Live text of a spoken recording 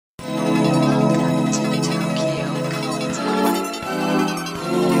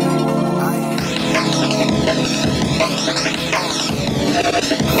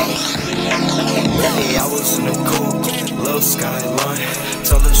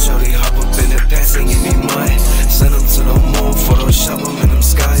shorty hop up in the pants and give me mine. Send them to the moon, Photoshop them in them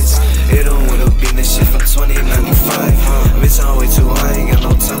skies. Hit them with a beat, this shit from 2095. Bitch, I'm way too high, ain't got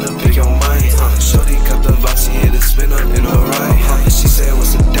no time to pick your mind. Shorty cut the box, she hit a spin up in her right. She said,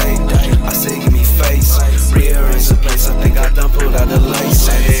 what's the date? I said, give me face. Rearrange the place, I think I done pulled out the lights.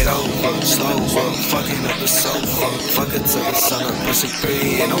 Set it over, slow up, fucking up the sofa. Fuck her till the sun up, pussy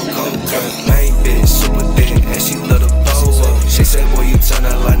pretty, ain't no coca. Main bitch, super thick, and she love the bow up. She said, boy, you turn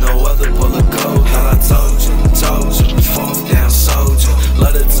out like no other, pull a code. Thought I told you, fourth down soldier.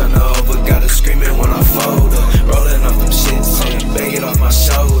 Love to turn her over, got her screaming when I fold her. Rolling off them shit, saying, bang it off my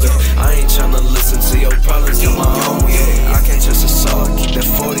shoulder. I ain't tryna listen to your problems, get my own, yeah. I can't trust a soul, keep that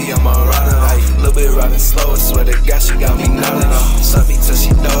 40 on my rider. Little bit riding slow, I swear to God, she got me nodding off. Suck me till she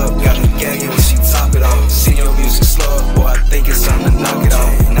throw up, got her gagging when she top it off. See your music slow up, boy, I think it's time to knock it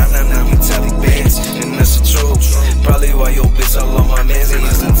off. Now, we Taliban's, and that's the truth. Probably why your bitch all on my mans ain't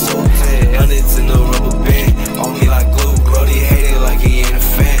using too. Hundreds in the rubber band, on me like glue. Brody hate it like he ain't a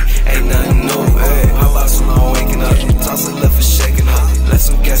fan, ain't nothing new. How about some I'm waking up, toss a left for shaking up. Let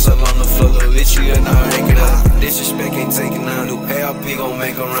some gas all on the floor, little bitch, you and I rank it up. Disrespect ain't taking none, new ARP gon'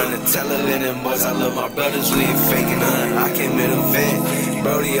 make them run. And tell her that them boys, I love my brothers, we ain't faking none. I came in a vet,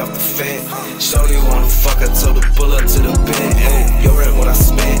 Brody off the fence. Shorty wanna fuck, I told her pull up to the bed. Yo, rent what I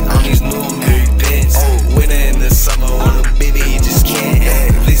spent on these new pins. Winter in the summer, on a baby, you just can't.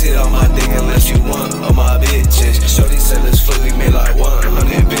 Please hit on my dick unless you want all my bitches. Shorty said let's flip, we made like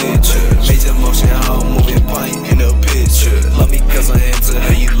 100 bitches. Major motion, how I'm moving point in the picture. Love me cause I'm into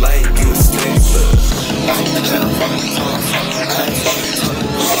how you like, you a stickler.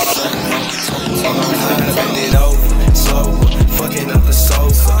 Bend it over, sober, fucking up the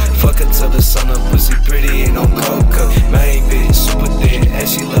sofa. Fuck her till the sun up, pussy pretty, ain't no coca. Main bitch, super thick, and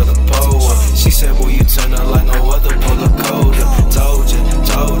she love the pole. She said, boy, you turn out like no other, pull a coda. Told ya,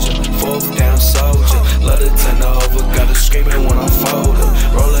 fourth down soldier. Love to turn her over, got her screaming when I fold her.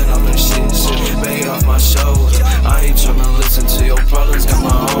 Rolling off them shit, bang it off my shoulder. I ain't tryna listen to your problems, got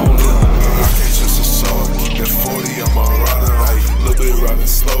my own, yeah. I can't just assault, keep that 40 on my rider. Little bit riding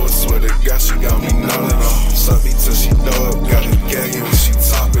slow, I swear to God, she got me nodding off. Suck me till she throw up, got her gagging when she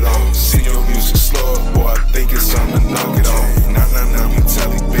top it off. See your music slow up, boy, I think it's time to knock it off. Now, we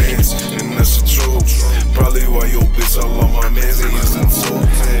Taliban's, and that's the truth. Probably why your bitch all on my mans ain't using too.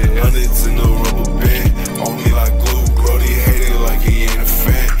 Hundreds in the rubber band, on me like glue. Brody hate it like he ain't a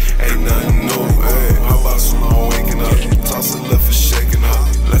fan, ain't nothing new. How about some I'm waking up, toss a left for shaking up.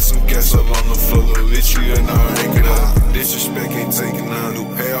 Let some gas up on the floor, little bitch, you and I rank it up. Disrespect ain't taking none, new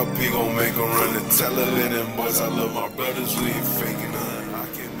ARP gon' make them run. And tell her that them boys, I love my brothers, we ain't faking none. I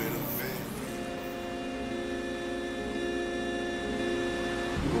can't be the vet.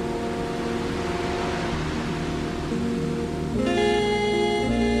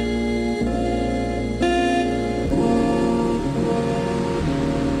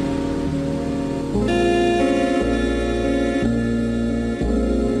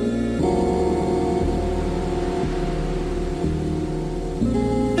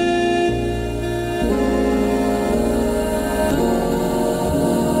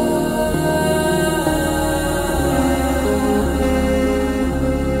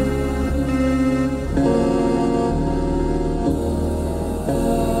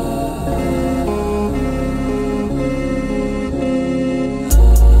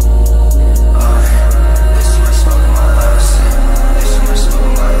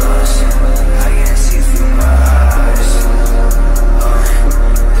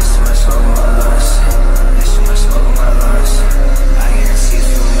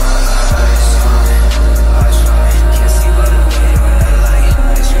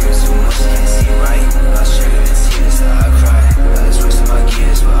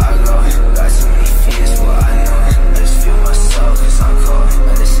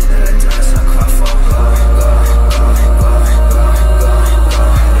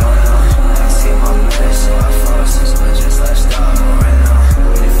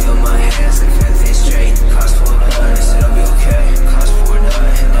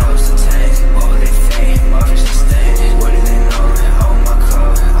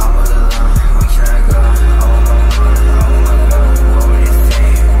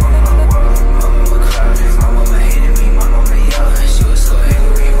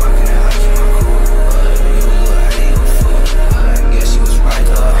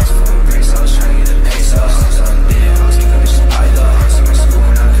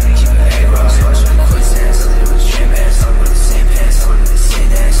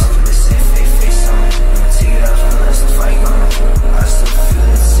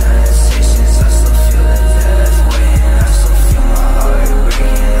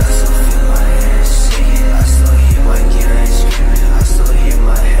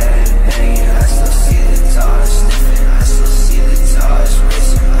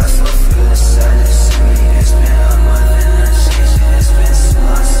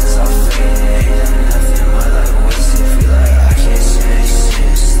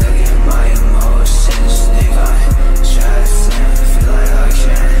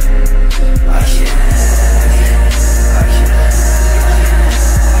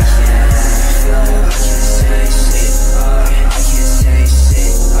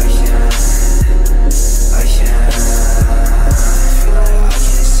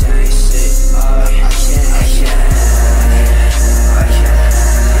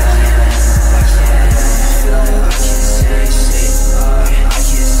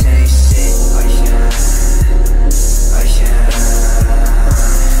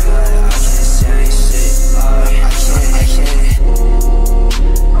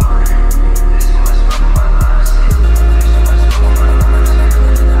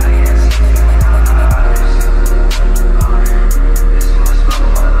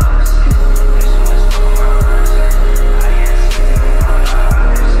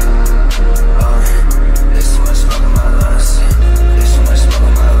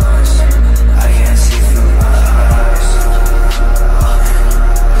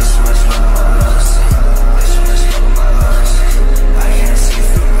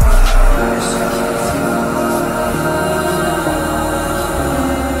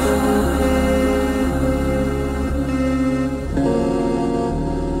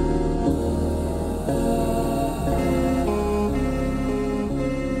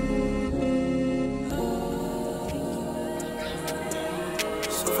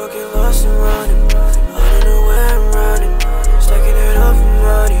 lost and running. I don't know where I'm running. Stacking it up for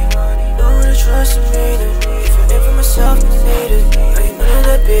money. No one to trust in me then. If I ain't for myself, then need it. I ain't none of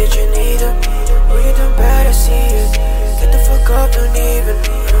that bitch, you neither. When you done bad, I see it. Get the fuck up, don't even.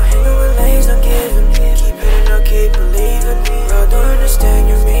 I don't hang out with lanes, not giving. Keep hitting, I'll keep believing. Bro, I don't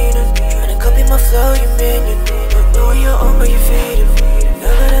understand your meaning. Tryna copy my flow, you minion. Don't know what you're on, but you feeding.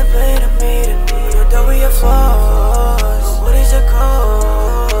 Never that blade, I'm eating. You know that we are flaws. What is it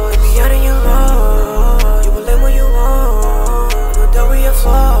called? Be out in your law. You will let what you want. You know that we are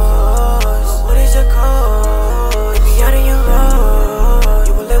flaws. What is it called? Be out in your law.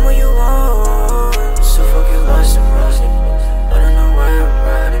 You will let what you want. So fucking lost and running. I don't know where I'm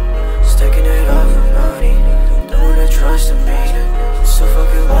running. Stacking it up for money. Don't wanna trust in me. So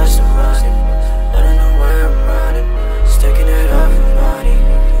fucking lost and running. I don't know where I'm running. Stacking it up for money.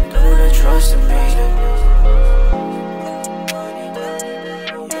 Don't wanna trust in me.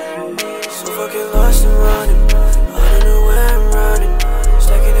 So fucking lost and running. I don't know where I'm running.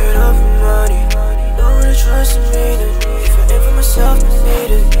 Stacking it up for money. Don't wanna trust in me. If I ain't for myself, then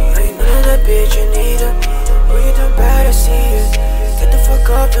need it. I ain't none of that bitch, you neither. When you done bad, I see it. Get the fuck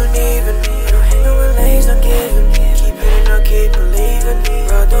up, don't even. I don't hang out with lanes, not giving. Keep hitting, I'll keep believing.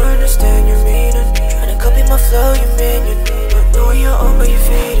 Bro, I don't understand your meaning. Tryna copy my flow, you minion. Don't know what you're on, but you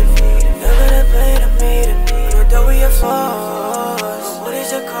feeding. Never that blade, I'm eating. You know that we are flaws. What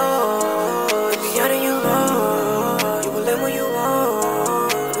is it called? Be out in your law. You will let what you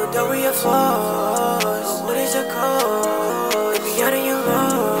want. You know that we are flaws. What is it called? Be out in your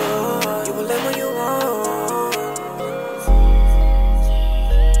law. You will let what you want.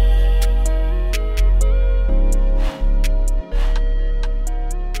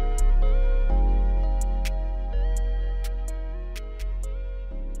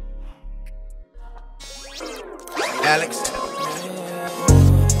 Alex.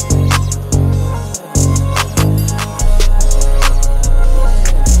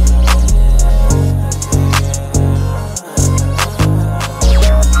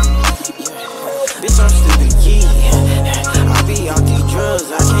 Bitch, I'm stupid, yeah. I be out these drugs,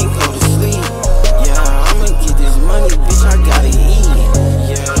 I can't go to sleep. Yeah, I'ma get this money, bitch, I gotta eat.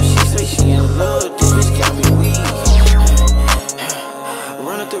 Yeah, she say she in love, this bitch got me weak.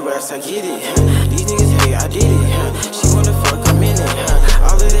 Run up the racks, I get it. These niggas hate, I did it. She wanna fuck, I'm in it.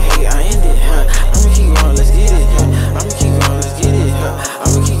 All of the hate, I end it. I'ma keep going, let's get it. I'ma keep going, let's get it.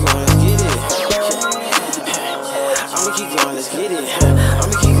 I'ma keep going, let's get it. I'ma keep going, let's get it.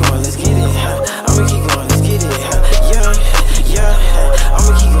 I'ma keep going, let's get it. I'ma keep going, let's get it. Yeah, yeah.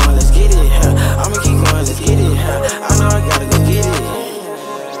 I'ma keep going, let's get it. I'ma keep going, let's get it. I know I gotta go get it.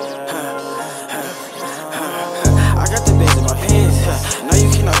 I got the bags in my pants. No, you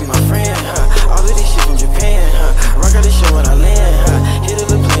cannot be my friend. All of this shit from Japan. Rock out the show when I land. Hit her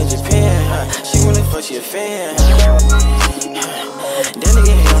the plane in Japan. She wanna fuck, she a fan. That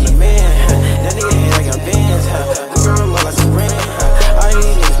nigga hate on the man. That nigga hate I got bands. Who girl look like some brand. I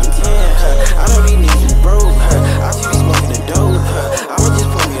need niggas from 10. I don't need niggas from broke. I just be smoking the dope. I'ma just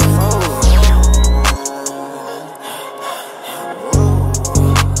put me a fold.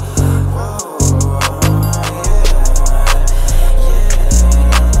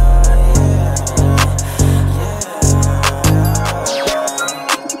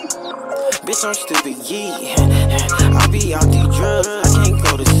 Bitch, I'm stupid, yeah. I be out these drugs, I can't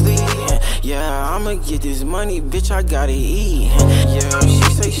go to sleep. Yeah, I'ma get this money, bitch, I gotta eat. Yeah, she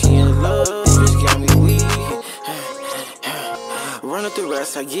say she in love, this bitch got me weak. Run up the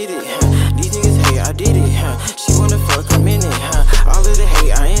racks, I get it. These niggas hate, I did it. She wanna fuck, I'm in it. All of the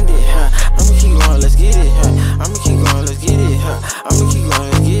hate, I end it. I'ma keep going, let's get it. I'ma keep going, let's get it. I'ma keep going,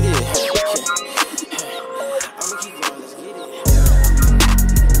 let's get it. I'ma keep going, let's get it.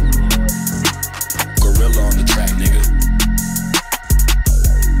 Gorilla on the track, nigga.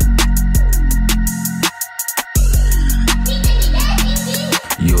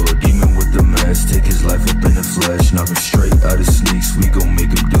 You're a demon with the mask, take his life up in a flash. Knock him straight out of sneaks, we gon' make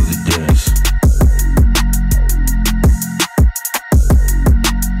him do the dance.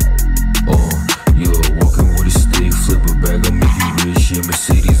 Oh, you're walking with a stick, flip a bag, I'll make you rich. Yeah,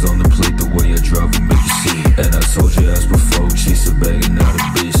 Mercedes on the plate, the way I drive will make you see. And I told you as before, chase a bag and not a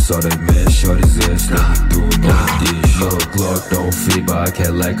bitch. Saw that man, shot his ass, now he threw him in the dish. Your Glock don't fit, but I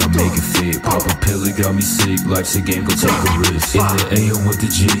can't like I make it fit. Pop a pill, it got me sick, life's a game, go take a risk. In the AM with the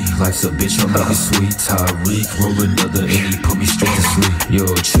G, life's a bitch, I'm making sweet. Tyreek, roll another and he put me straight to sleep. Yo,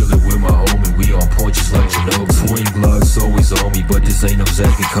 chillin' with my homie, we on point just like Ginobili. Twin Glocks always on me, but this ain't no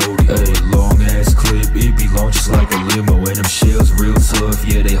Zach and Cody. Ayy, long ass clip, it be long just like a limo. And them shells real tough,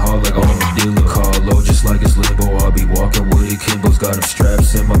 yeah, they hard like armadillo. Carlo just like his limbo, I'll be walking with it, Kimbo's got them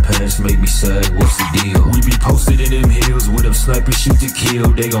straps in my pants, make me sad, what's the deal? We be posted in them hills with them snipers, shoot to kill.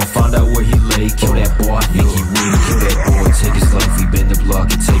 They gon' find out where he lay, kill that boy, I think he will. Kill that boy, take his life, we bend the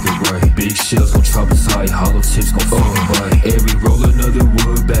block and take it right. Big shells gon' chop his height, hollow tips gon' fucking bite. Every roll another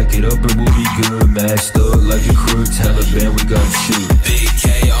wood, back it up and we'll be good. Mashed up like a crook, Taliban, we gotta shoot. Big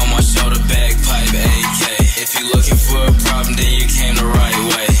K on my shoulder, bagpipe, AK. If you looking for a problem, then you came the right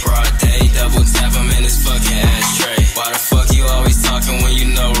way. Broad day, double tap him in his fucking ashtray. Why the fuck you always talking when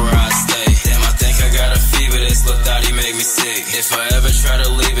you know where I stay? Damn, I think I got a fever, this little thotty make me sick. If I ever try to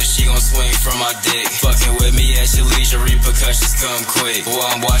leave it, she gon' swing from my dick. Fucking with me at your leisure, repercussions come quick. Boy,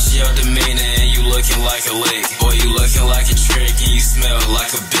 I'm watching your demeanor and you looking like a lick. Boy, you looking like a trick and you smell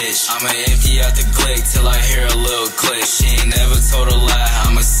like a bitch. I'ma empty out the glick till I hear a little click. She ain't never told a lie,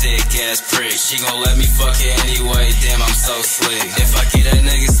 I'm a sick ass prick. She gon' let me fuck it anyway, damn, I'm so slick. If I get that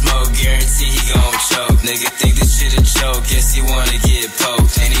nigga smoke, guarantee he gon' choke. Nigga think this shit a joke, guess he wanna get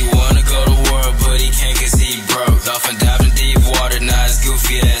poked. And he wanna go to war, but he can't cause he broke. Dolphin dived in deep water, now his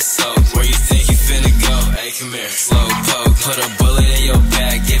goofy ass soap. Where you think you finna go? Hey, come here, slow poke. Put a bullet in your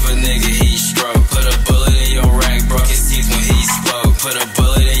back, give a nigga heat stroke. Put a bullet in your rack, broke his teeth when he spoke. Put a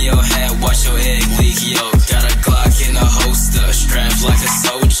bullet in your hat, watch your egg leak yolk. Got a Glock in a holster, strapped like a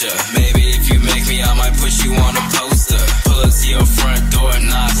soldier. Maybe if you make me, I might put you on a poster. Pull up to your front door,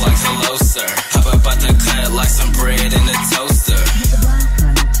 knock like hello sir. Hop up out the cut like some bread in a toaster.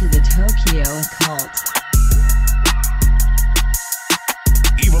 Welcome to the Tokyo Occult.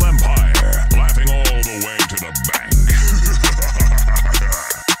 Evil Empire, laughing all the way to the bank.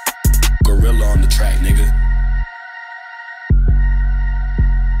 Gorilla on the track, nigga.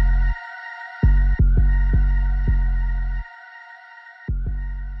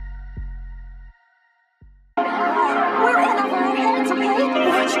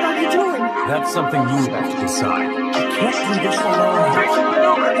 That's something you have to decide. I can't do this alone.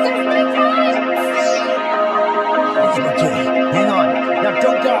 Okay, hang on. Now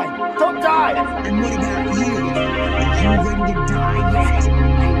don't die. Don't die! And what about you? Are you ready to die yet?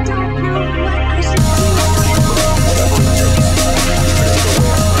 I don't know what I should do.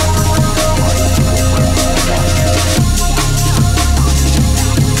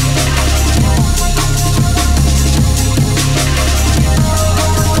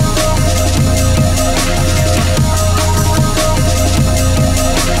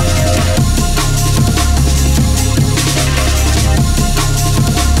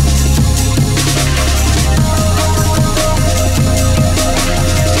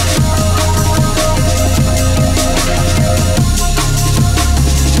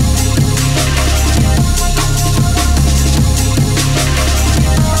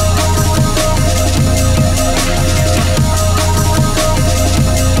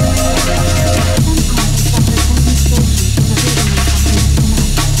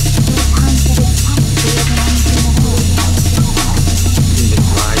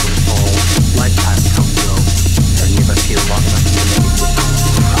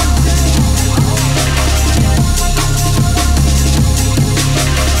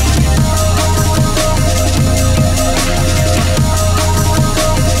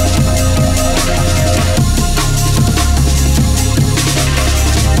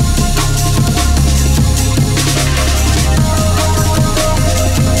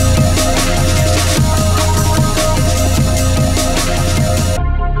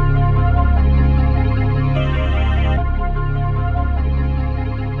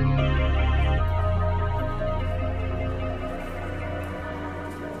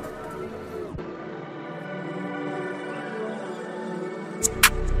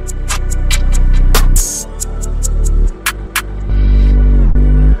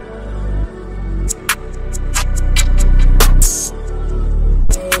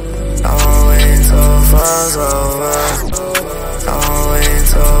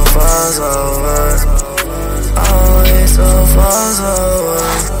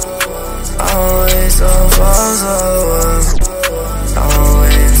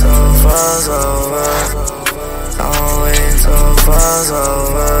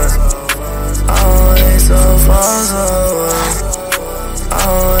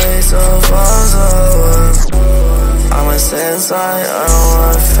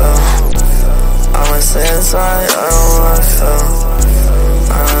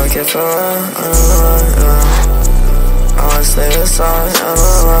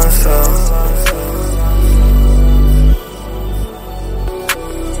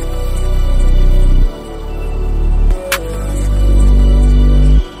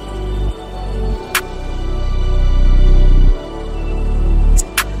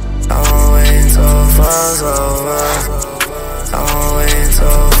 I'm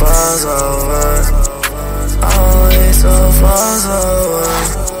far away. Always so far away.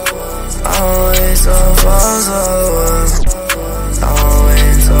 Always so far away.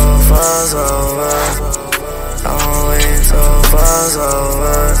 Always so far away. Always so far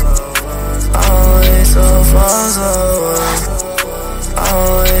away. Always so far away.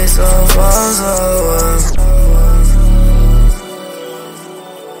 Always so far away.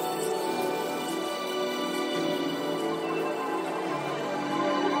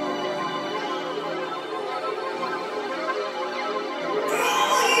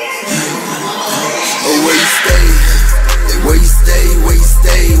 Where you stay? Where you stay? Where you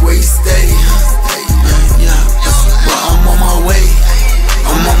stay? Where you stay? Yeah, well, I'm on my way.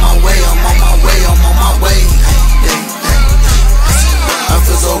 I'm on my way. I'm on my way. I'm on my way. I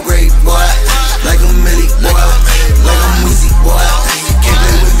feel so great, boy. Like a milli, boy. Like I'm Weezy, boy. Can't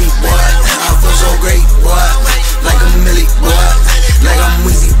play with me, boy. I feel so great, boy. Like a milli, boy. Like I'm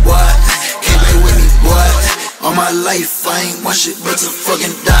Weezy, boy. Can't play with me, boy. All my life, I ain't want shit but to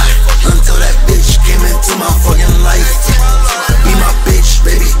fucking die. Until that bitch came into my fucking life. Be my bitch,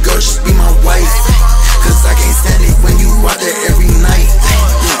 baby girl, just be my wife. Cause I can't stand it when you out there every night.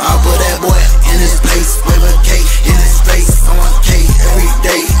 I put that boy in his place, wave a K in his face. I want K every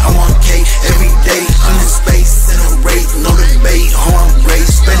day, I want K every day. I'm in space, in a race, no debate. Oh, I'm great,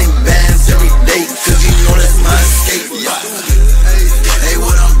 spending bands every day. Cause you know that's my escape. Hey,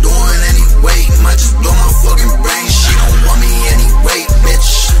 what I'm doing anyway, might just blow my fucking brain. She don't want me anyway,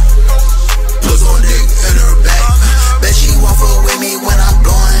 bitch. Puss on dick in her back. Bet she won't fuck with me when I'm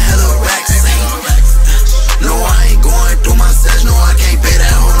blowing hella racks. No, I ain't going through my stash. No, I can't pay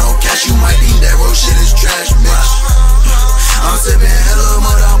that hoe no cash. You might think that road shit is trash, bitch. I'm sipping hella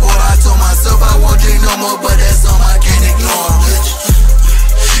mud on board. I told myself I won't drink no more, but that's something I can't ignore, bitch.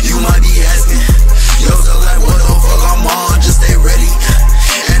 You might be asking, yo, so like what the fuck I'm on? Just stay ready.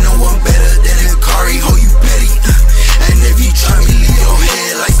 And no one better than Akari, ho, you petty. And if you try me, leave your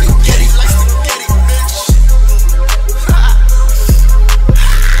head like spaghetti.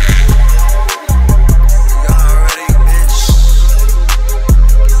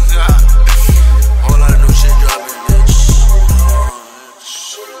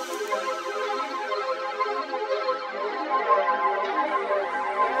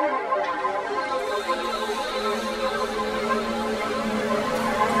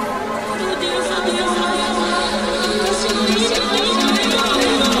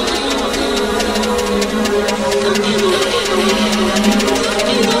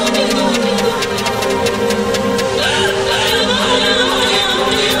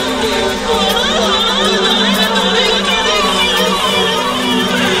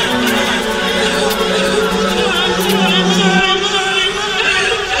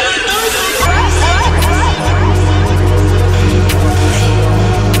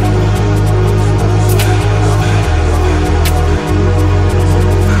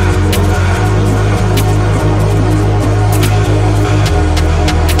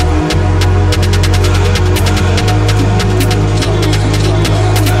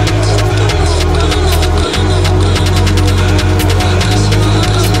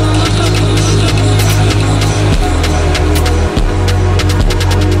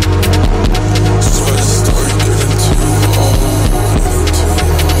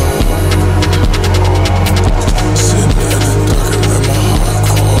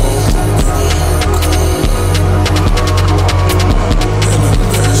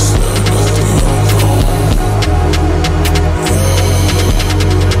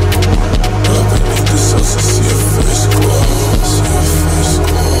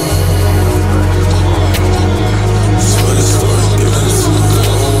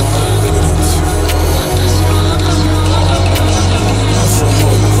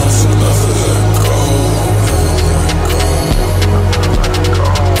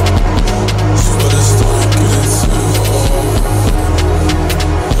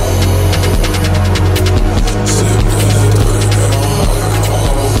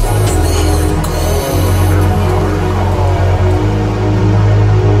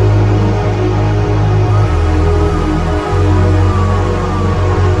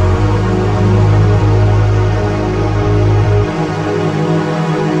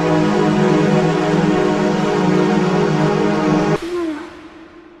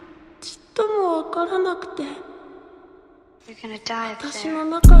 You're gonna die up there. Shoot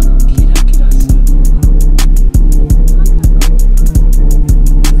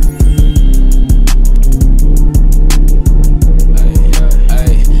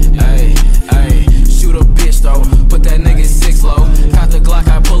a bitch though, put that nigga 6 low. Got the Glock,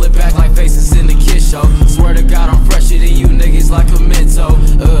 I pull it back like faces in the kiss show. Swear to God I'm fresher than you niggas like a Mento.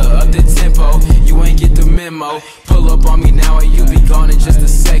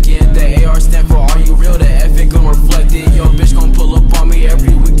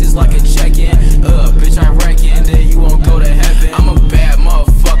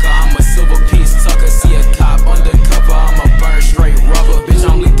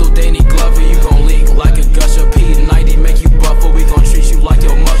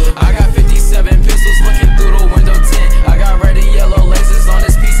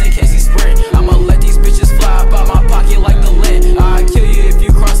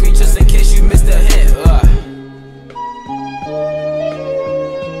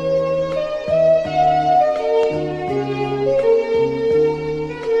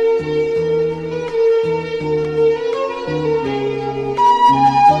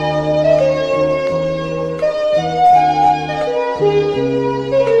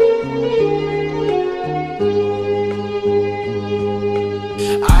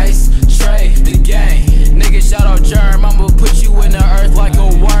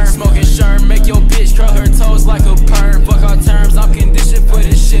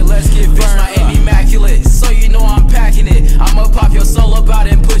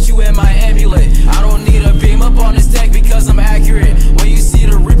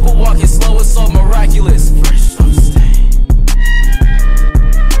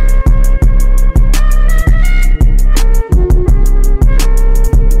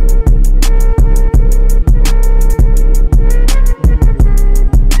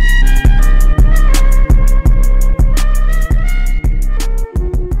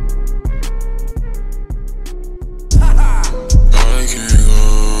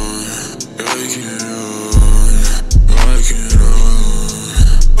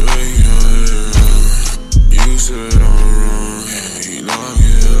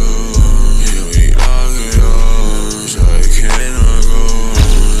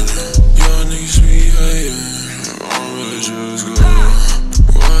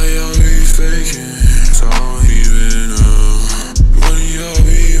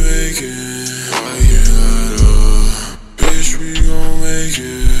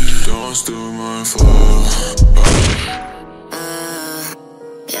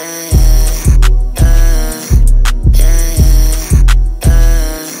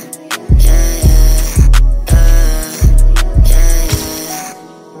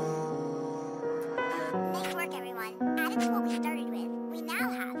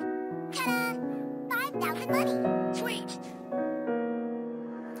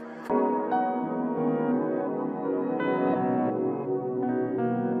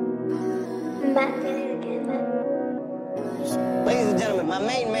 Ladies and gentlemen, my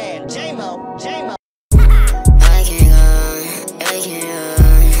main man, J-Mo.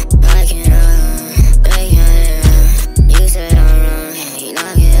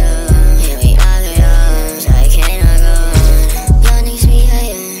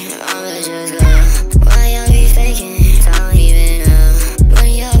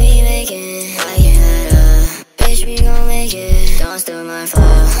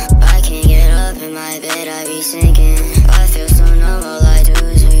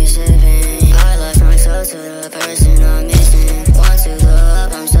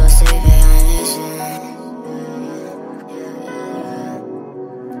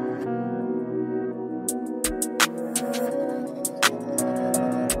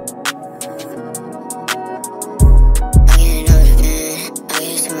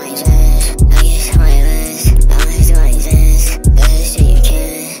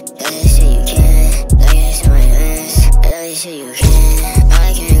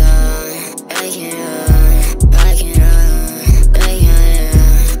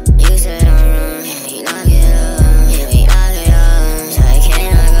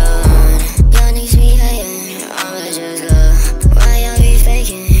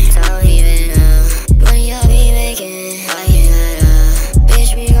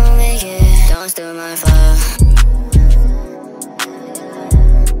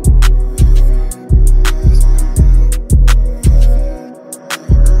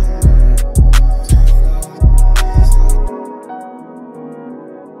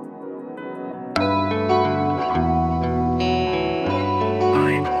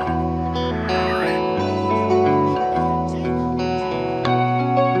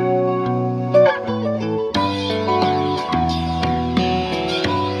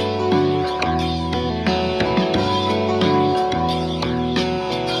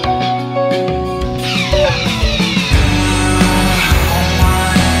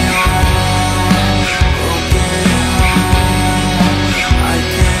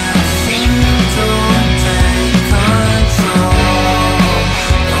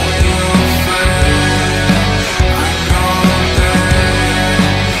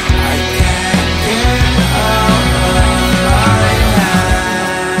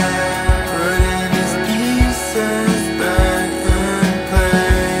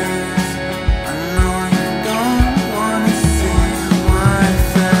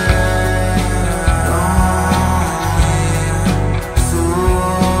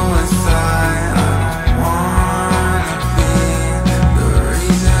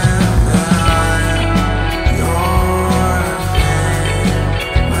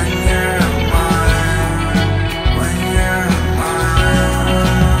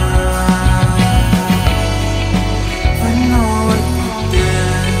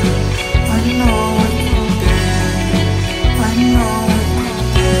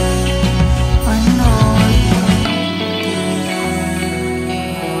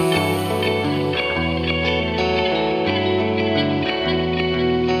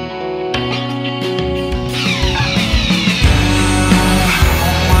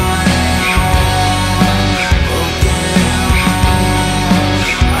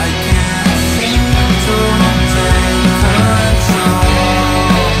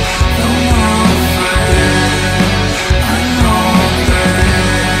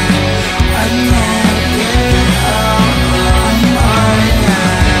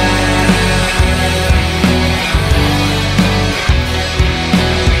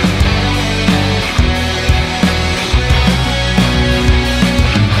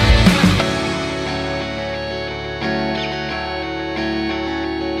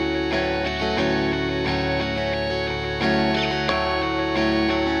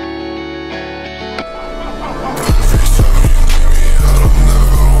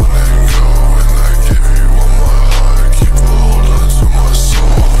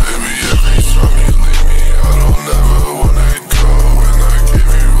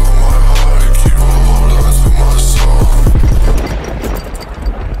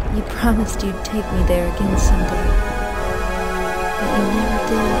 promised you'd take me there again someday, but you never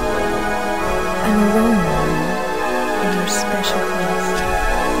did. I'm alone now, in your special place.